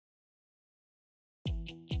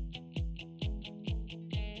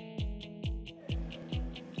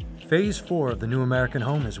Phase 4 of the New American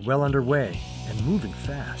Home is well underway and moving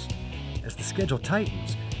fast. As the schedule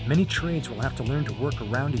tightens, many trades will have to learn to work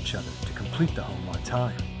around each other to complete the home on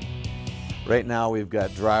time. Right now we've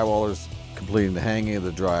got drywallers completing the hanging of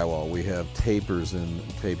the drywall. We have tapers and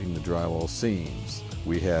taping the drywall seams.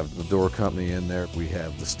 We have the door company in there. We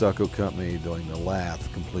have the stucco company doing the lath,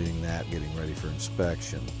 completing that, getting ready for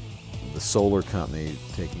inspection. The solar company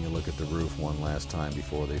taking a look at the roof one last time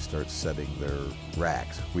before they start setting their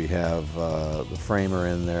racks. We have the framer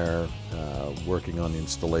in there working on the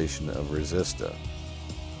installation of Resista.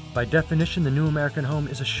 By definition, the New American Home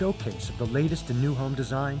is a showcase of the latest in new home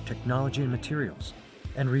design, technology, and materials.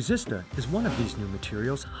 And Resista is one of these new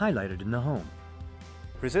materials highlighted in the home.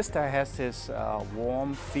 Resista has this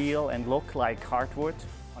warm feel and look like hardwood.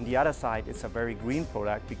 On the other side, it's a very green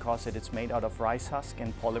product because it is made out of rice husk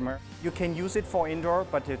and polymer. You can use it for indoor,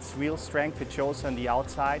 but its real strength it shows on the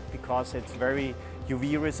outside because it's very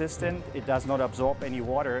UV resistant. It does not absorb any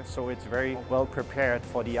water, so it's very well prepared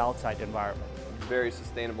for the outside environment. Very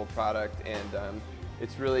sustainable product, and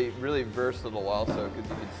it's really versatile also because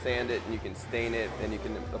you can sand it and you can stain it and you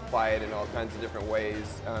can apply it in all kinds of different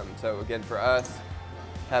ways. So again, for us,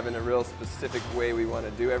 having a real specific way we want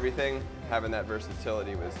to do everything, having that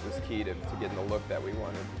versatility was key to getting the look that we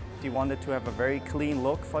wanted. We wanted to have a very clean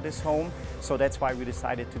look for this home, so that's why we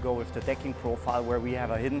decided to go with the decking profile where we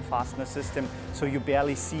have a hidden fastener system so you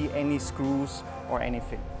barely see any screws or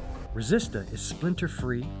anything. Resista is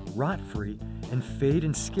splinter-free, rot-free, and fade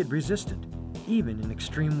and skid resistant, even in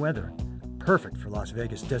extreme weather. Perfect for Las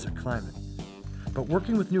Vegas desert climate. But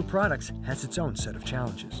working with new products has its own set of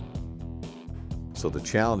challenges. So the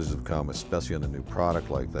challenges have come, especially on a new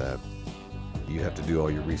product like that. You have to do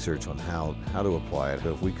all your research on how to apply it.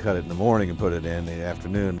 If we cut it in the morning and put it in the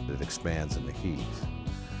afternoon, it expands in the heat.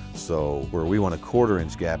 So where we want a 1/4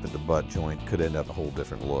 inch gap at the butt joint could end up a whole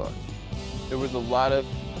different look. It was a lot of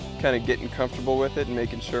kind of getting comfortable with it and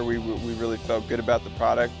making sure we really felt good about the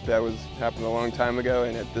product. That was happened a long time ago,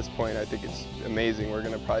 and at this point I think it's amazing. We're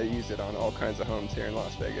going to probably use it on all kinds of homes here in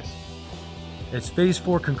Las Vegas. As Phase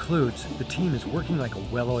 4 concludes, the team is working like a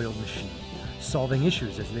well-oiled machine, solving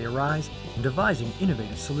issues as they arise and devising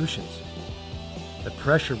innovative solutions. The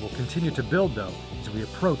pressure will continue to build, though, as we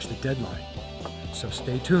approach the deadline. So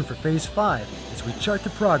stay tuned for Phase 5 as we chart the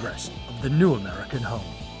progress of the New American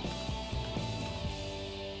Home.